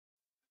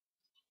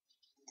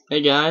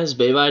Hey guys,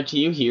 Bye to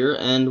you here,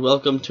 and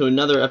welcome to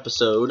another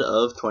episode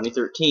of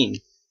 2013.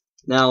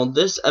 Now,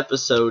 this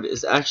episode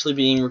is actually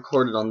being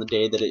recorded on the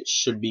day that it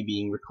should be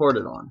being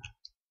recorded on.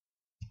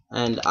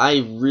 And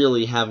I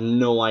really have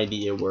no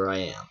idea where I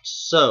am.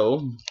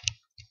 So,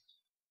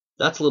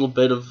 that's a little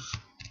bit of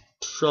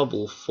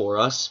trouble for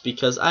us,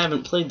 because I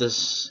haven't played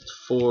this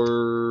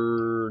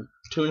for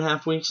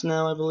 2.5 weeks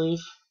now, I believe.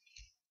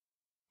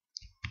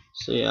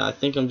 So yeah, I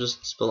think I'm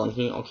just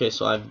spelunking. Okay,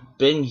 so I've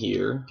been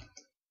here.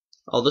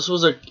 Oh, this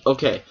was a...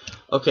 Okay,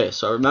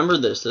 so I remember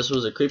this. This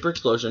was a creeper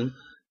explosion.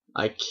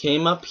 I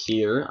came up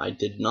here. I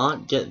did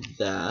not get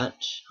that.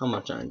 How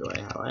much iron do I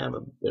have? I have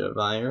a bit of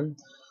iron.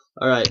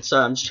 Alright, so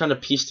I'm just trying to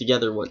piece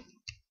together what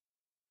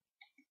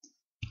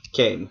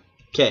came.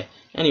 Okay,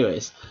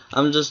 anyways.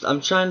 I'm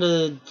trying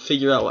to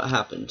figure out what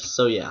happened.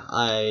 So yeah,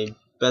 I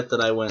bet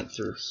that I went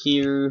through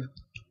here.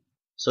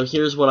 So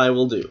here's what I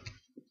will do.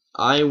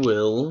 I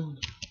will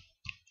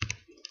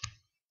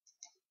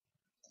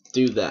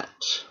do that.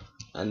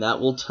 And that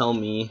will tell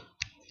me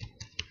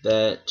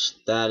that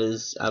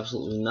is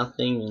absolutely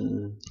nothing.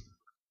 And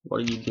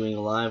what are you doing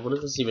alive? What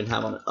does this even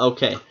have on it?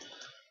 Okay.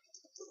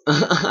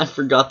 I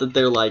forgot that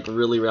they're like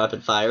really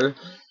rapid fire.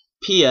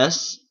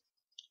 P.S.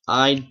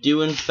 I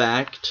do in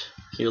fact,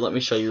 here let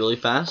me show you really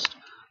fast.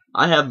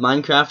 I have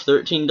Minecraft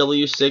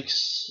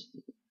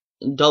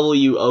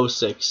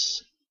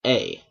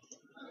 13W06A,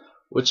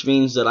 which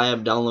means that I have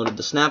downloaded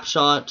the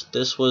snapshot.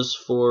 This was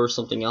for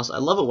something else. I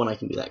love it when I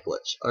can do that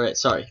glitch. Alright,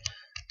 sorry.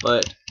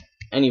 But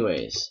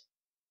anyways,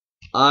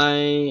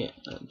 I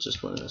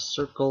just went in a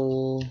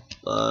circle,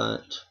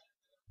 but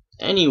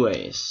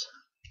anyways.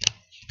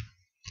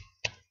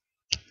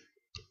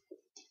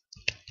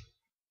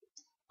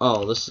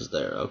 Oh, this is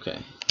there, okay.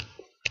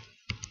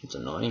 It's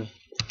annoying.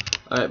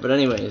 Alright, but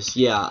anyways,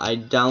 yeah, I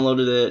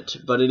downloaded it,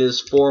 but it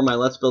is for my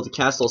Let's Build a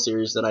Castle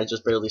series that I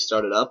just barely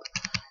started up.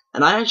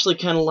 And I actually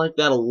kind of like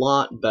that a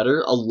lot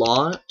better,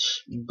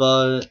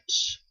 but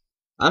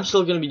I'm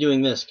still going to be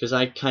doing this, because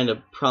I kind of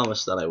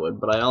promised that I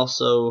would, but I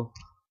also...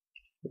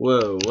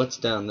 Whoa, what's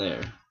down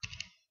there?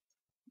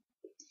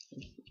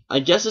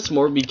 I guess it's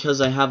more because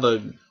I have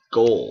a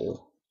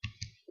goal.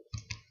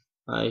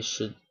 I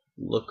should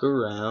look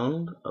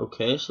around.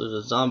 Okay, so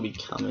there's a zombie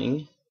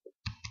coming.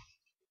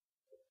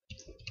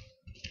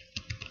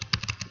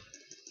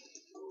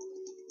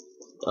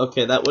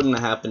 Okay, that wouldn't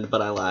have happened,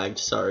 but I lagged,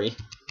 sorry.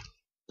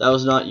 That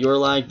was not your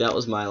lag, that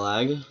was my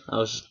lag. I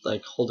was just,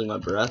 like, holding my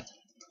breath.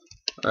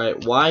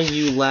 Alright, why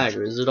you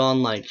lagger? Is it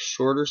on, like,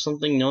 short or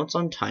something? No, it's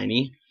on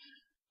tiny.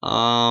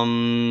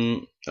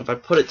 If I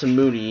put it to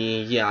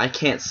moody, yeah, I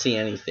can't see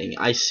anything.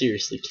 I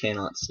seriously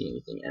cannot see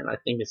anything, and I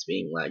think it's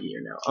being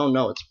laggier now. Oh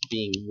no, it's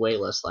being way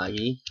less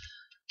laggy.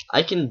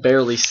 I can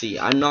barely see.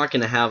 I'm not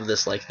going to have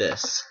this like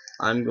this.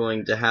 I'm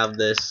going to have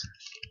this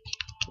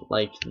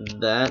like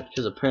that,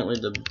 because apparently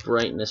the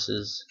brightness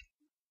is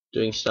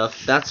doing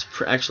stuff. That's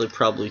actually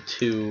probably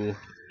too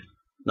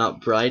not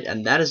bright,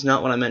 and that is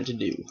not what I meant to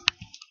do.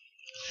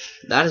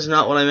 That is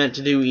not what I meant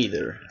to do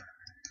either.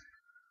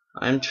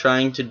 I'm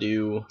trying to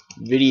do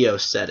video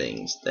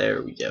settings.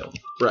 There we go.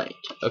 Bright.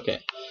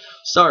 Okay.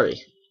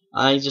 Sorry.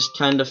 I just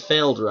kind of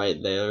failed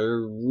right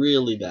there.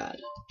 Really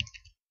bad.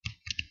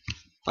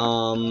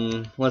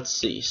 Let's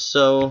see.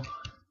 So,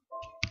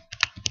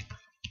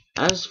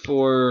 as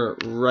for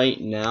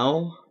right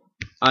now,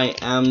 I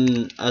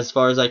am, as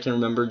far as I can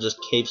remember, just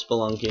cave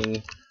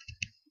spelunking.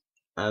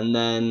 And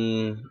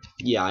then,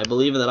 yeah, I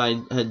believe that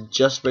I had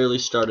just barely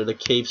started a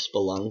cave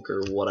spelunk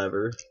or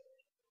whatever.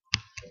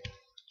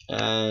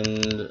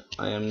 And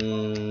I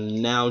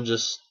am now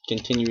just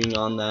continuing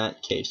on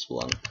that cave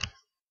spelunk.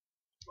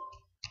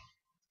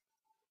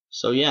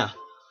 So yeah.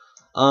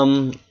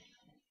 I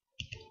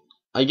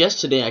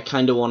guess today I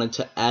kinda wanted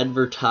to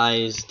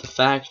advertise the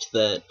fact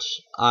that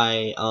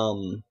I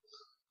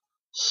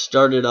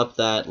started up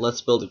that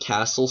Let's Build a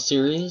Castle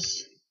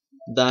series.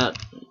 That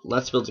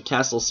Let's Build a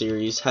Castle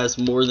series has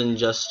more than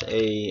just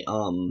a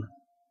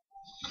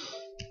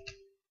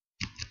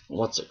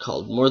what's it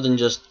called? More than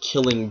just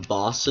killing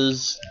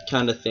bosses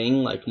kind of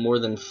thing, like more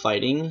than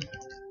fighting.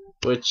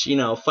 Which, you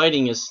know,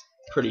 fighting is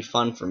pretty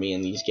fun for me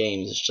in these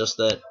games. It's just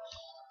that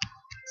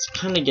it's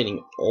kind of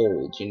getting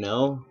old, you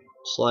know?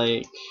 It's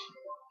like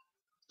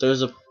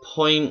there's a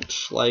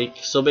point, like,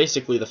 so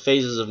basically the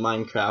phases of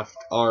Minecraft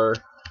are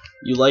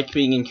you like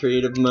being in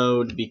creative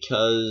mode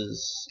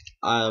because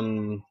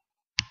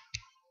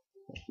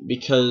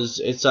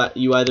it's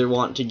you either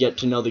want to get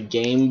to know the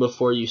game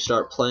before you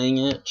start playing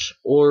it,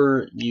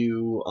 or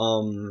you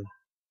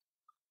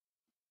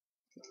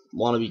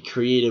want to be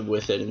creative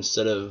with it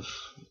instead of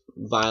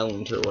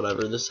violent or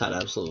whatever. This had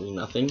absolutely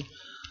nothing.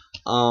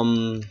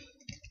 So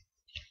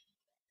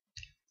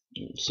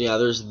yeah,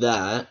 there's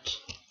that.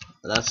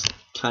 That's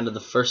kind of the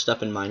first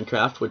step in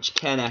Minecraft, which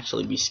can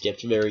actually be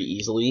skipped very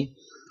easily.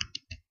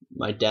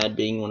 My dad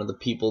being one of the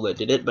people that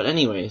did it. But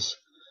anyways,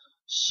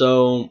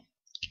 so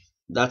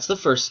that's the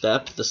first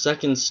step. The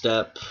second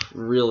step,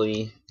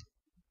 really...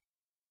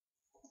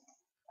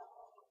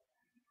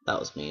 That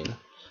was mean.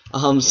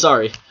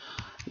 Sorry.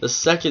 The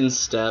second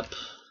step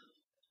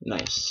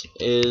nice,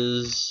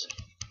 is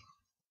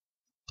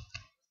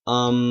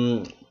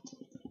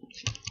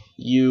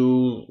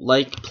you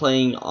like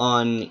playing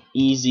on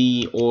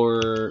easy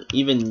or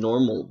even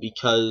normal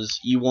because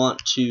you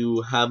want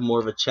to have more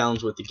of a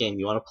challenge with the game.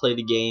 You want to play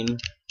the game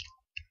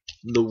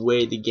the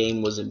way the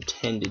game was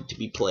intended to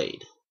be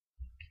played.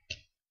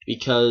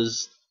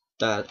 Because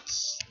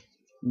that's,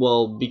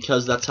 well,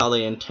 because that's how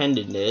they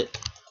intended it.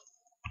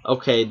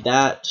 Okay,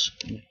 that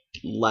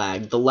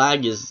lag. The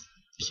lag is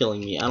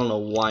killing me. I don't know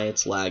why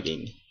it's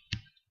lagging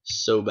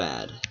so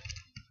bad.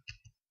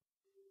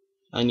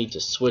 I need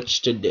to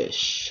switch to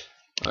dish.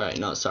 Alright,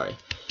 no, sorry.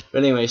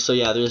 But anyway, so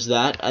yeah, there's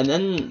that. And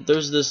then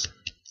there's this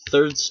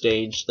third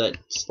stage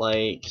that's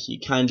like, you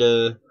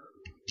kinda,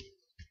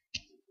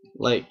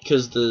 like,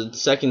 because the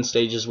second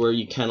stage is where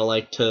you kinda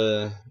like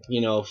to,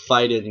 you know,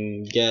 fight it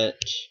and get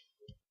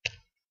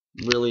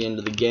really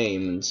into the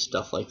game and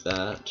stuff like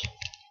that.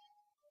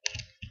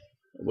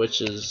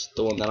 Which is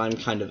the one that I'm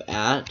kind of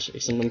at,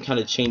 except I'm kind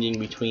of changing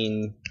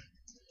between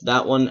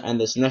that one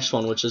and this next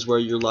one, which is where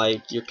you're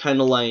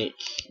kind of like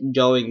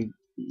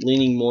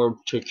leaning more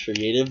to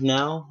creative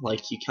now.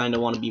 Like, you kind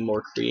of want to be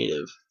more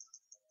creative.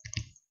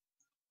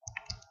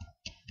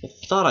 I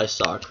thought I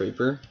saw a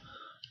creeper.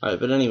 Alright,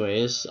 but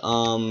anyways,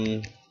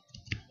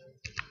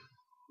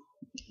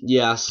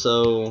 yeah,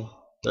 so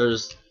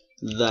there's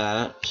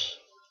that.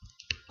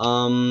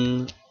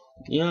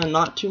 Yeah,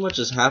 not too much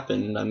has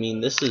happened. I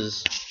mean, this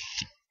is,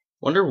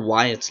 wonder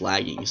why it's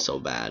lagging so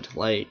bad.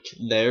 Like,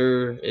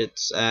 there,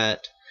 it's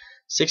at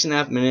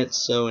 6.5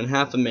 minutes, so in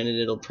half a minute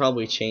it'll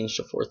probably change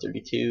to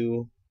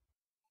 4:32.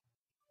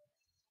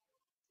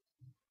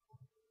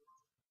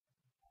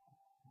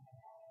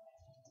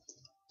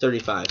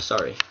 .35,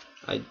 sorry.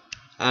 I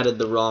added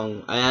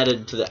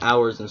to the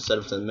hours instead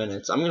of to the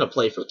minutes. I'm gonna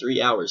play for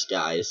 3 hours,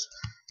 guys,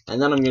 and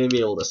then I'm gonna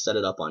be able to set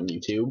it up on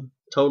YouTube.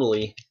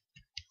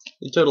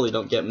 You totally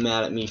don't get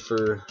mad at me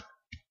for...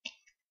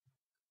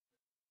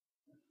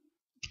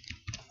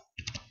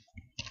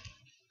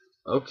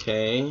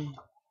 Okay.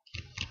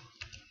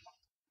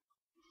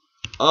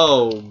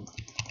 Oh,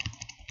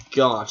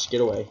 gosh,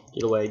 get away,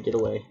 get away, get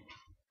away.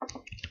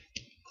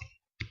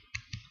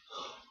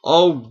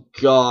 Oh,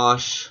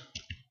 gosh.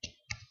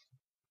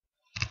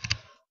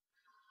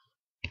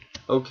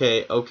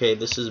 Okay, okay,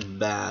 this is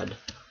bad.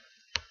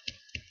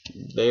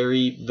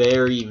 Very,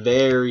 very,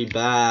 very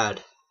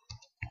bad.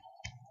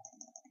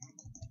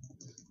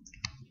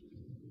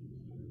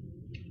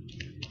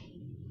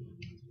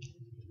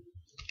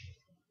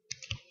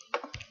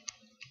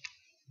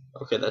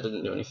 Okay, that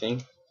didn't do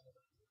anything.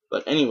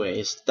 But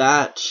anyways,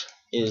 that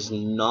is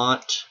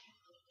not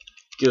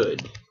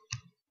good.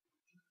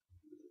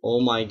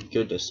 Oh my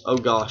goodness. Oh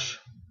gosh.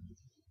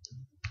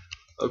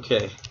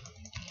 Okay.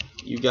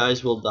 You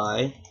guys will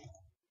die.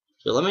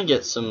 So let me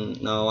get some...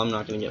 No, I'm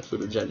not going to get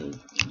food regen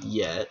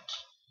yet.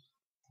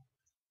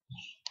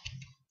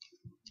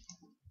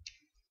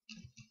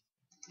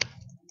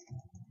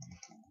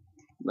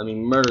 Let me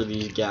murder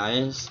these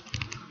guys.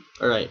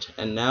 Alright,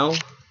 and now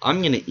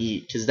I'm going to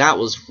eat, because that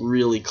was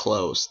really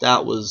close.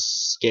 That was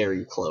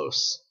scary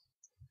close.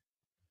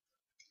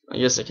 I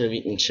guess I could have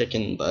eaten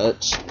chicken,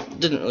 but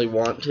didn't really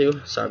want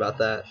to. Sorry about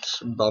that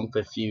bump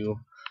if you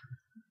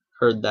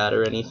heard that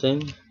or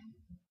anything.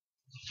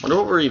 Wonder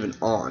what we're even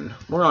on.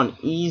 We're on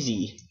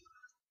easy.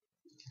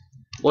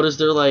 What is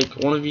there,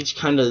 like one of each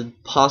kind of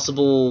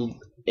possible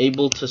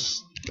able to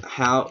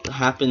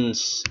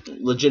happens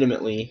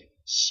legitimately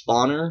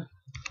spawner?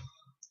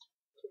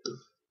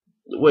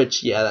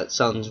 Which, yeah, that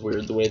sounds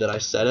weird the way that I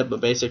said it,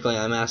 but basically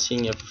I'm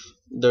asking if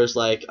there's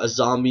like a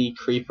zombie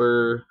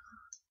creeper,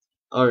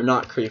 or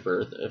not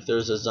creeper, if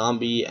there's a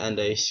zombie and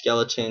a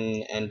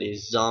skeleton and a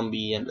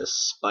zombie and a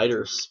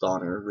spider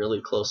spawner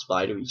really close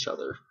by to each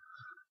other.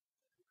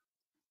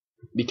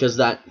 Because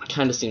that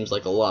kind of seems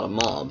like a lot of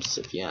mobs,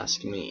 if you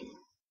ask me.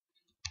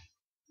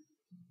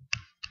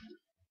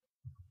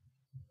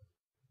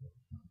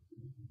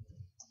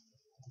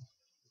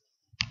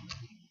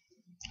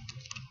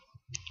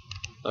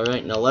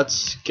 Alright, now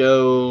let's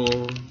go,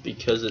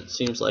 because it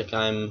seems like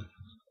I'm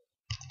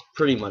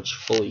pretty much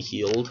fully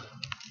healed.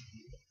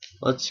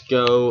 Let's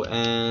go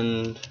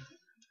and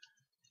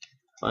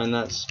find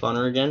that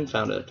spawner again.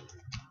 Found it.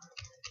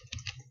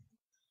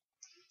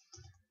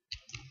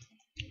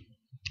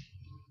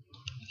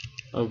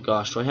 Oh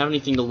gosh, do I have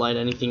anything to light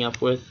anything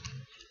up with?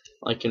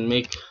 I can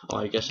make, oh,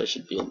 I guess I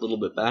should be a little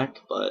bit back,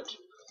 but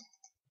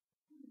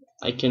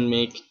I can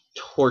make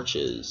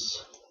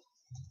torches.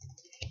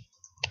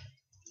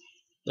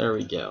 There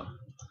we go.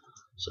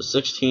 So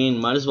 16,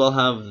 might as well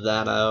have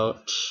that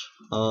out.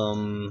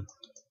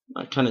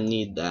 I kind of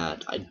need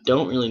that. I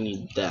don't really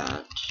need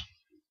that.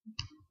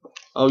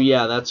 Oh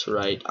yeah, that's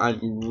right.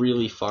 I'm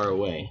really far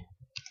away.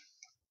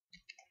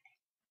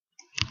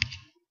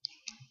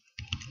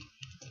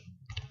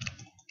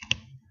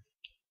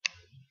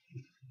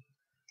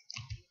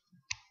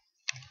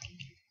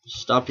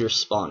 Stop your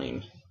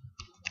spawning.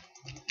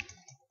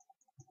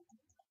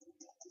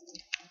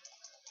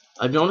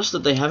 I've noticed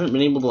that they haven't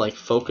been able to like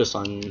focus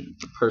on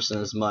the person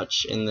as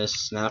much in this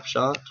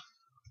snapshot.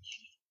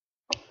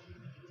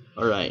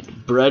 Alright,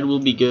 bread will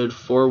be good,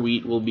 4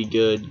 wheat will be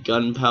good,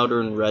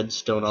 gunpowder and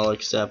redstone I'll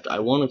accept. I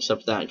won't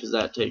accept that because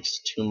that takes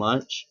too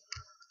much.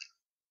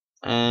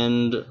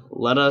 And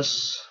let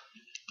us...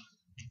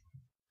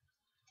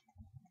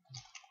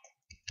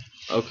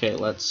 Okay,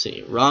 let's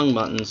see. Wrong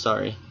button,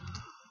 sorry.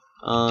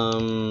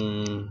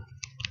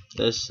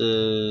 This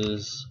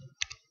is...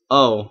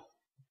 Oh.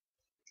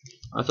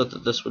 I thought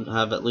that this would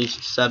have at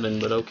least 7,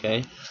 but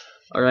okay.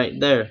 Alright,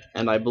 there.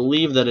 And I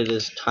believe that it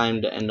is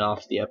time to end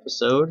off the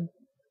episode.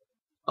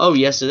 Oh,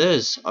 yes it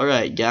is.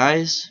 Alright,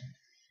 guys.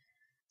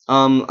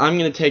 I'm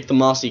gonna take the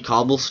mossy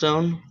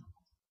cobblestone.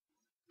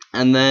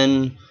 And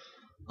then,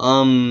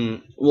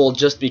 well,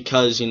 just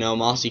because, you know,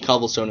 mossy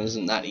cobblestone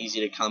isn't that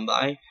easy to come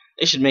by,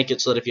 they should make it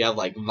so that if you have,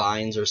 like,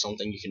 vines or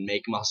something, you can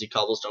make mossy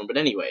cobblestone. But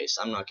anyways,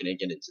 I'm not gonna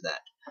get into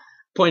that.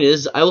 Point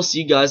is, I will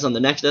see you guys on the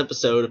next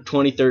episode of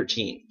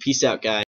 2013. Peace out, guys.